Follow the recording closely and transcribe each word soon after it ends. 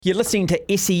You're listening to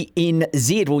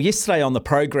SENZ. Well, yesterday on the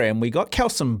program, we got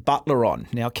Kelson Butler on.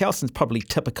 Now, Kelson's probably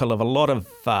typical of a lot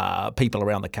of people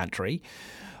around the country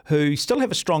who still have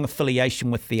a strong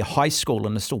affiliation with their high school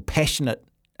and are still passionate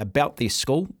about their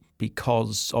school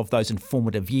because of those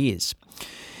informative years.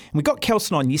 And we got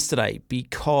Kelson on yesterday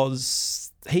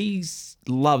because he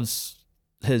loves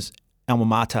his alma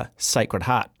mater, Sacred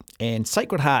Heart. And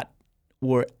Sacred Heart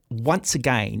were once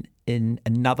again in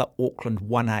another Auckland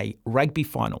 1A rugby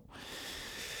final.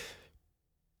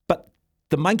 But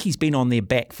the monkey's been on their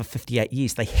back for 58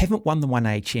 years. They haven't won the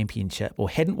 1A championship or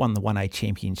hadn't won the 1A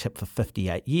championship for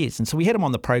 58 years. And so we had him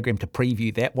on the program to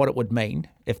preview that, what it would mean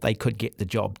if they could get the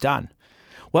job done.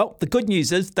 Well, the good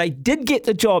news is they did get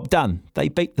the job done. They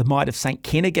beat the might of St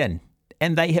Kentigern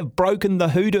and they have broken the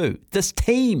hoodoo. This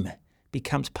team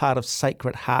becomes part of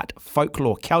Sacred Heart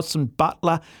folklore. Kelson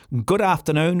Butler, good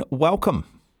afternoon. Welcome.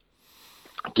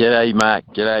 G'day, Mark.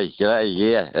 G'day.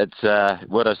 Yeah, it's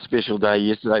what a special day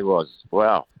yesterday was.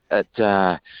 Wow. You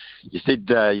said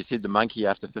the monkey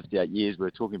after 58 years. We were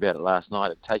talking about it last night.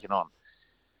 Had taken on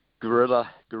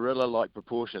gorilla-like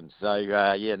proportions. So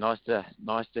yeah, nice to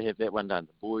have that one done.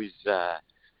 The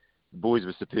boys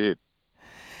were superb.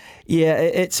 Yeah,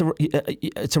 it's a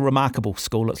remarkable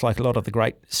school. It's like a lot of the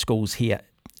great schools here.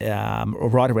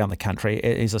 Right around the country.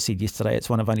 As I said yesterday,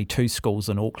 it's one of only two schools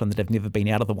in Auckland that have never been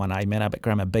out of the 1A, Mount Albert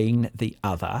Grammar being the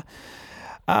other.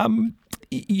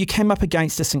 You came up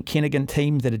against a St Kentigern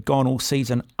team that had gone all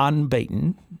season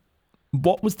unbeaten.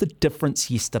 What was the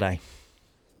difference yesterday?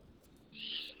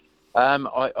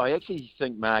 I actually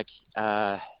think, Mark,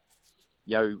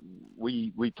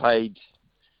 we played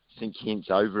St Kent's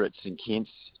over at St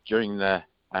Kent's during the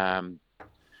round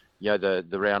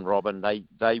robin. They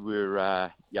were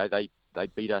they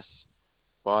beat us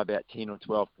by about 10 or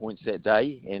 12 points that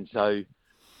day, and so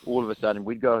all of a sudden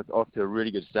we'd got off to a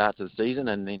really good start to the season,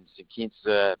 and then St Kent's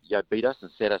beat us and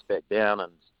sat us back down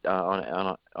and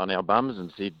on our bums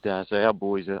and said, so our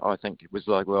boys, I think it was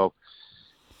like, well,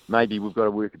 maybe we've got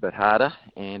to work a bit harder,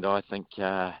 and I think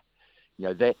that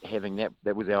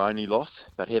was our only loss,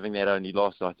 but having that only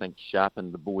loss, I think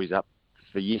sharpened the boys up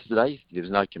for yesterday. There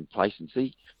was no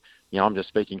complacency. I'm just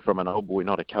speaking from an old boy,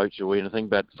 not a coach or anything,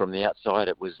 but from the outside,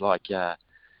 it was like, the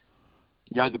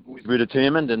boys were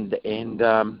determined and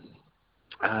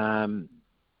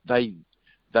they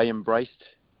embraced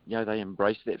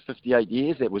that 58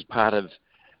 years. That was part of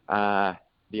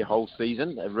their whole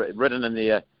season. Written in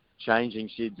their changing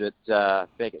sheds back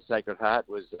at Sacred Heart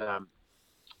was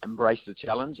embrace the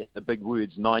challenge. The big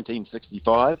words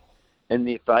 1965 in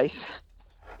their face.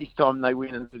 Each time they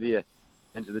went into the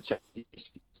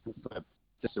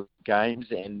games,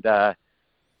 and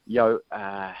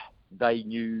they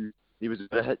knew there was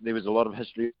a lot of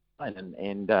history,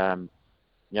 and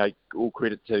all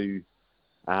credit to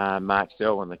Mark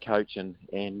Sell and the coach and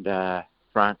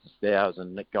Francis Dowes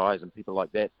and Nick Guys and people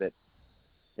like that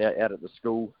out at the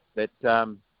school that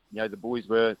the boys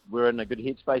were in a good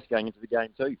headspace going into the game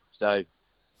too. So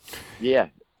yeah,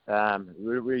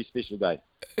 really special day.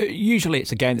 Usually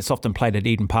it's a game that's often played at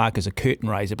Eden Park as a curtain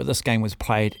raiser, but this game was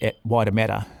played at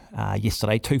Waitemata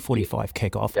yesterday, 2:45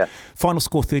 kick-off. Yeah. Final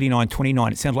score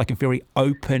 39-29. It sounds like a very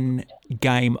open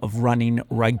game of running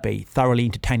rugby, thoroughly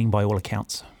entertaining by all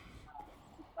accounts.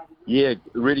 Yeah,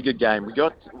 really good game. We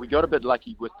got a bit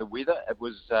lucky with the weather. It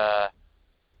was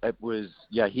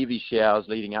heavy showers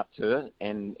leading up to it,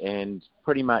 and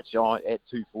pretty much at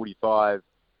 2:45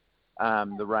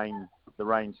 the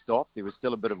rain stopped. There was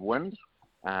still a bit of wind.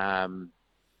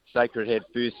 Sacred had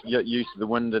first use of the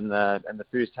wind in the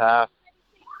first half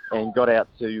and got out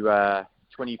to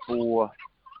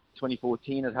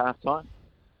 24-10 at halftime,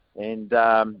 and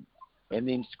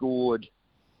then scored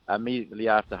immediately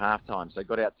after halftime. So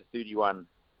got out to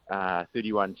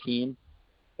 31-10,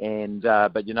 and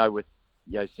but with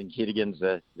St Kentigern's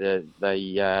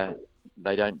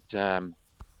they don't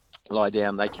lie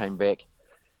down. They came back,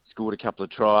 scored a couple of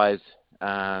tries.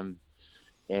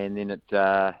 And then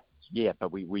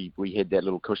but we had that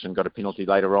little cushion, got a penalty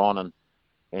later on,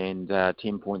 and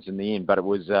 10 points in the end. But it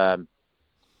was,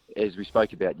 as we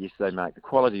spoke about yesterday, Mark, the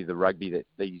quality of the rugby that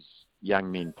these young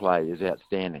men play is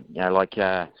outstanding.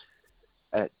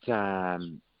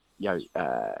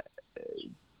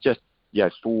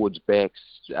 Forwards, backs,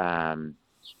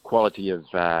 quality of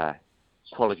the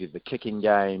kicking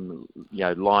game,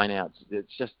 line-outs.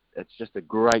 It's just a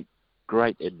great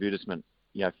advertisement,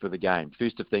 for the game.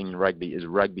 First thing in rugby is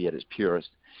rugby at its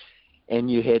purest,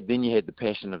 and you had the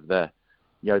passion of the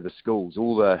schools,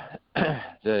 all the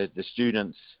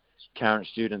students, current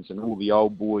students, and all the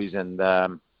old boys, and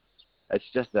it's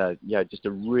just a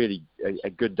really a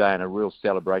good day and a real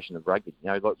celebration of rugby.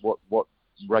 Like what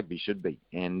rugby should be.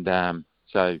 And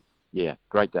so yeah,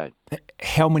 great day.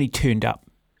 How many turned up?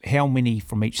 How many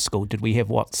from each school? Did we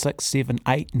have 6, 7,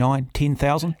 8, 9,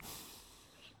 10,000?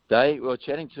 They were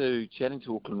chatting to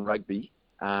Auckland Rugby,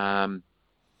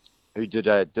 who did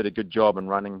a good job in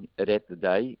running it at the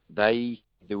day.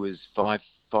 There was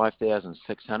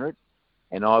 5,600,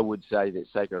 and I would say that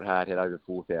Sacred Heart had over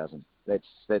 4,000. That's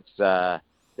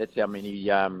how many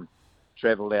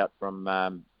travelled out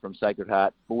from Sacred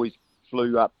Heart. Boys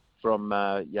flew up from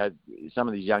some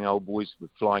of these young old boys were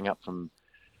flying up from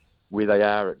where they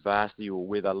are at Varsity or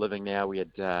where they're living now. We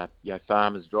had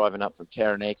farmers driving up from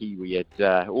Taranaki. We had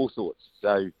all sorts.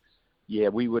 So yeah,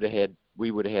 we would have had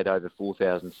over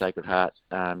 4,000 Sacred Heart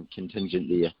contingent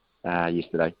there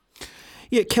yesterday.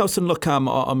 Yeah, Kelson, look,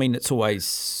 I mean, it's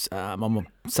always, I'm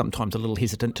sometimes a little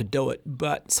hesitant to do it,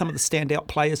 but some of the standout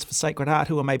players for Sacred Heart,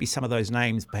 who are maybe some of those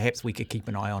names perhaps we could keep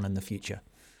an eye on in the future?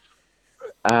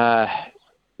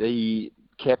 The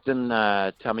captain,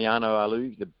 Tamiano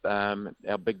Alu,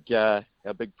 our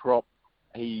big prop,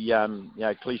 he,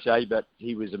 cliche, but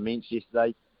he was immense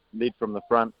yesterday, led from the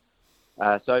front.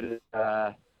 So did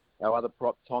our other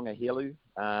prop, Tonga Helu.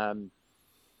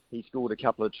 He scored a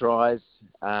couple of tries.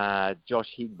 Josh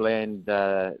Hegbland,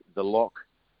 the lock.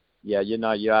 Yeah, you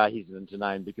are hesitant to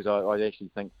name because I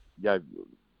actually think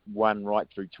 1 right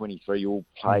through 23 all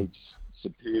played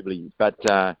superbly. But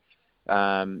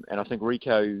and I think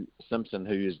Rico Simpson,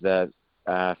 who is the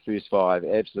first 5,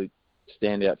 absolute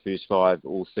standout first 5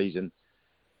 all season.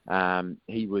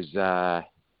 He was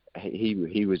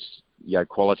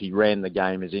quality, ran the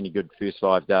game as any good first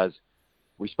 5 does.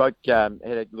 We spoke, had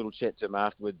a little chat to him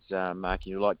afterwards, Mark,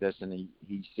 you like this, and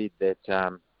he said that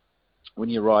when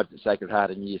he arrived at Sacred Heart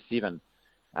in year 7,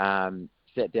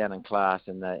 sat down in class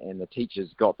and the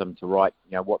teachers got them to write,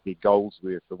 what their goals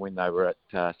were for when they were at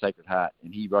Sacred Heart.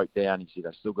 And he wrote down, he said,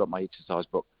 "I've still got my exercise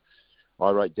book.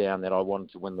 I wrote down that I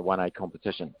wanted to win the 1A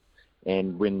competition."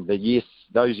 And when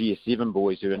those year 7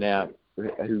 boys who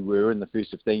were in the first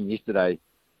 15 yesterday,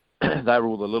 they were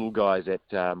all the little guys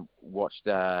that watched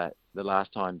the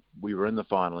last time we were in the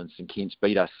final and St Kitts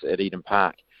beat us at Eden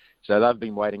Park. So they've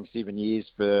been waiting 7 years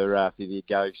for their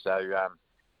go. So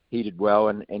he did well,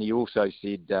 and he also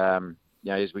said,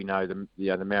 as we know, the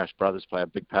Marist brothers play a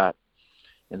big part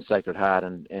in Sacred Heart,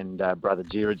 and brother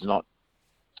Jared's not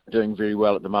doing very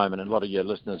well at the moment. And a lot of your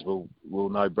listeners will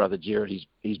know brother Jared.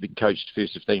 He's been coached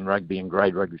first 15 rugby and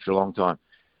grade rugby for a long time.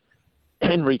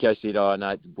 And Rico said, "Oh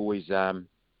no, the boys,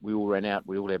 we all ran out.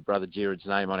 We all had brother Jared's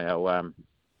name on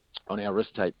our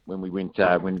wrist tape when we went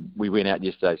out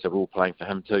yesterday. So we're all playing for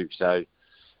him too. So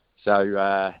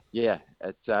yeah,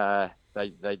 it's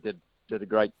they did a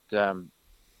great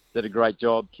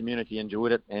job. Community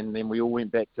enjoyed it, and then we all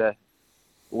went back to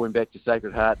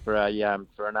Sacred Heart for an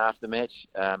aftermatch,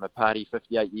 a party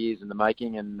 58 years in the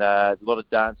making, and a lot of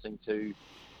dancing to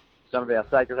some of our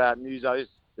Sacred Heart musos,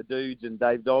 the dudes and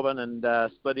Dave Dobbin and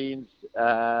Split Ends.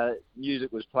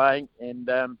 Music was playing, and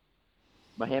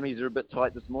my hammies are a bit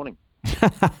tight this morning.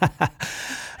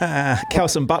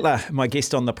 Kelson Butler, my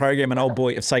guest on the program, an old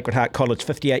boy of Sacred Heart College,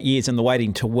 58 years in the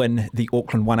waiting to win the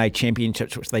Auckland 1A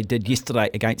Championships, which they did yesterday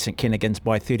against St Kentigern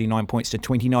by 39 points to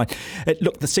 29.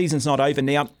 Look, the season's not over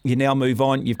now. You now move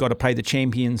on. You've got to play the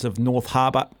champions of North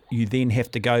Harbour. You then have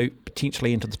to go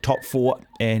potentially into the top 4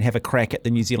 and have a crack at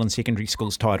the New Zealand Secondary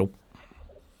Schools title.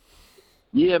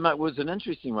 Yeah, mate, it was an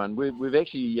interesting one. We've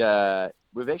actually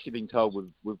been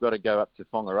told we've got to go up to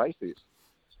Whangarei first.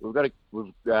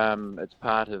 It's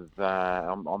part of.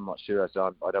 I'm not sure,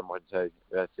 so I don't want to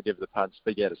forgive the pun,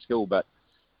 speak out of school, but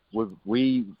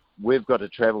we've got to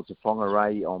travel to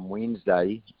Whangarei on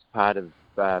Wednesday. It's part of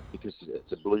because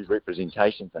it's a Blues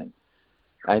representation thing,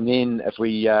 and then if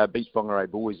we beat Whangarei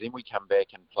boys, then we come back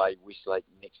and play Westlake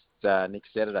next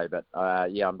Saturday. But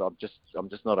I'm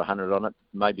just not 100 on it.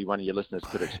 Maybe one of your listeners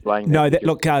could explain. No, that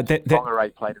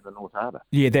Whangarei played in the North Harbour.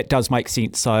 Yeah, that does make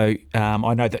sense. So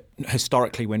I know that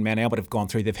historically, when Mount Albert have gone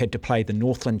through, they've had to play the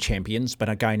Northland champions. But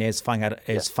again, as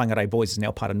Whangarei boys is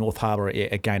now part of North Harbour,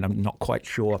 again, I'm not quite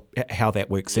sure how that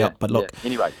works out. But look,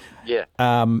 anyway,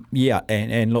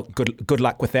 and look, good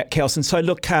luck with that, Kelson. So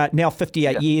look, now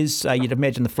 58 years, you'd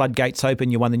imagine the floodgates open.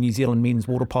 You won the New Zealand Men's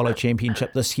Water Polo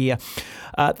Championship this year.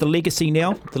 The legacy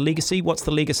now, what's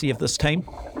the legacy of this team?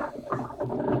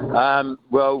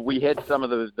 Well, we had some of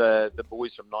the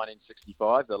boys from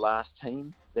 1965, the last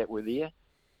team that were there,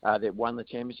 that won the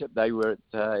championship. They were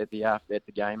at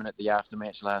the game and at the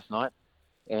aftermatch last night.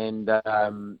 And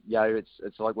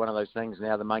it's like one of those things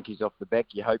now. The monkey's off the back.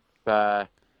 You hope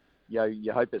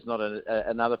you hope it's not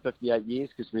another 58 years,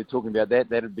 because we're talking about that.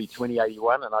 That'd be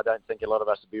 2081, and I don't think a lot of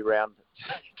us would be around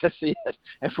to see it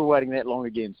if we're waiting that long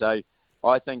again. So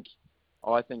I think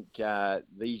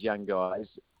these young guys,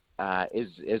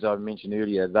 as I mentioned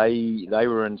earlier, they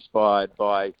were inspired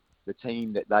by the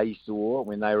team that they saw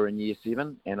when they were in Year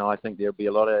 7, and I think there'll be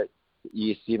a lot of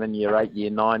Year 7, Year 8,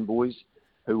 Year 9 boys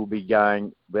who will be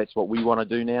going, that's what we want to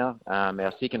do now.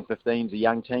 Our second 15's a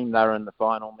young team. They're in the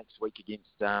final next week against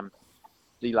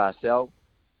De La Salle.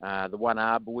 The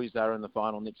 1R boys are in the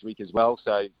final next week as well.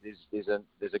 So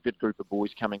there's a good group of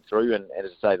boys coming through, and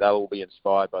as I say, they'll all be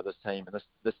inspired by this team, and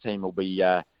this team will be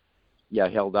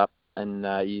held up in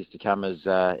years to come as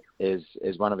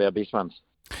one of our best ones.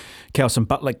 Kelson,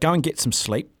 Butler, go and get some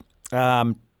sleep.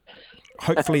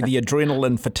 Hopefully the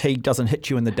adrenaline fatigue doesn't hit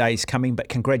you in the days coming, but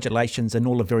congratulations and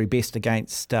all the very best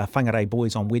against Whangarei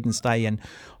boys on Wednesday, and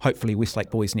hopefully Westlake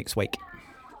boys next week.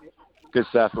 Good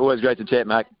stuff. Always great to chat,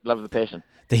 Mark. Love the passion.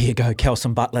 There you go,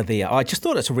 Kelson Butler there. I just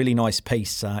thought it's a really nice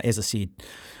piece, as I said.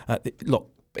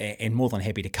 Look, and more than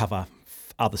happy to cover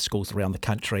other schools around the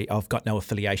country. I've got no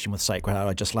affiliation with Sacret.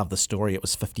 I just love the story. It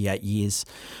was 58 years.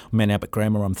 Mount Albert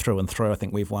Grammar, I'm through and through. I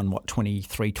think we've won,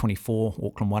 23, 24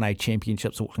 Auckland 1A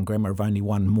championships. Auckland Grammar have only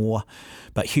won more.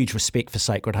 But huge respect for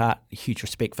Sacred Heart, huge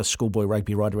respect for schoolboy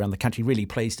rugby right around the country. Really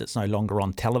pleased it's no longer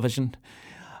on television.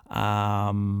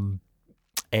 And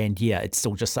yeah, it's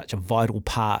still just such a vital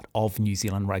part of New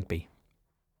Zealand rugby.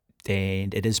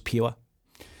 And it is pure.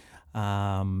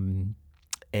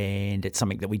 And it's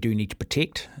something that we do need to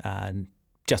protect,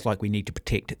 just like we need to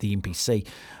protect the NPC.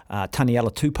 Taniela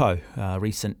Tupou,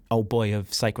 recent old boy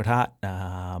of Sacred Heart.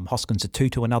 Hoskins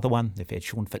Atutu, another one. They've had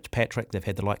Sean Fitzpatrick. They've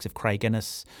had the likes of Craig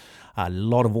Innes. A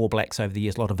lot of All Blacks over the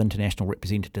years, a lot of international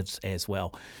representatives as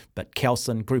well. But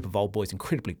Kelson, group of old boys,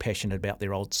 incredibly passionate about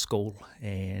their old school.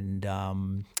 And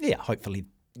hopefully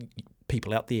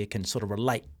people out there can sort of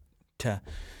relate to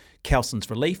Kelson's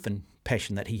relief and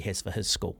passion that he has for his school.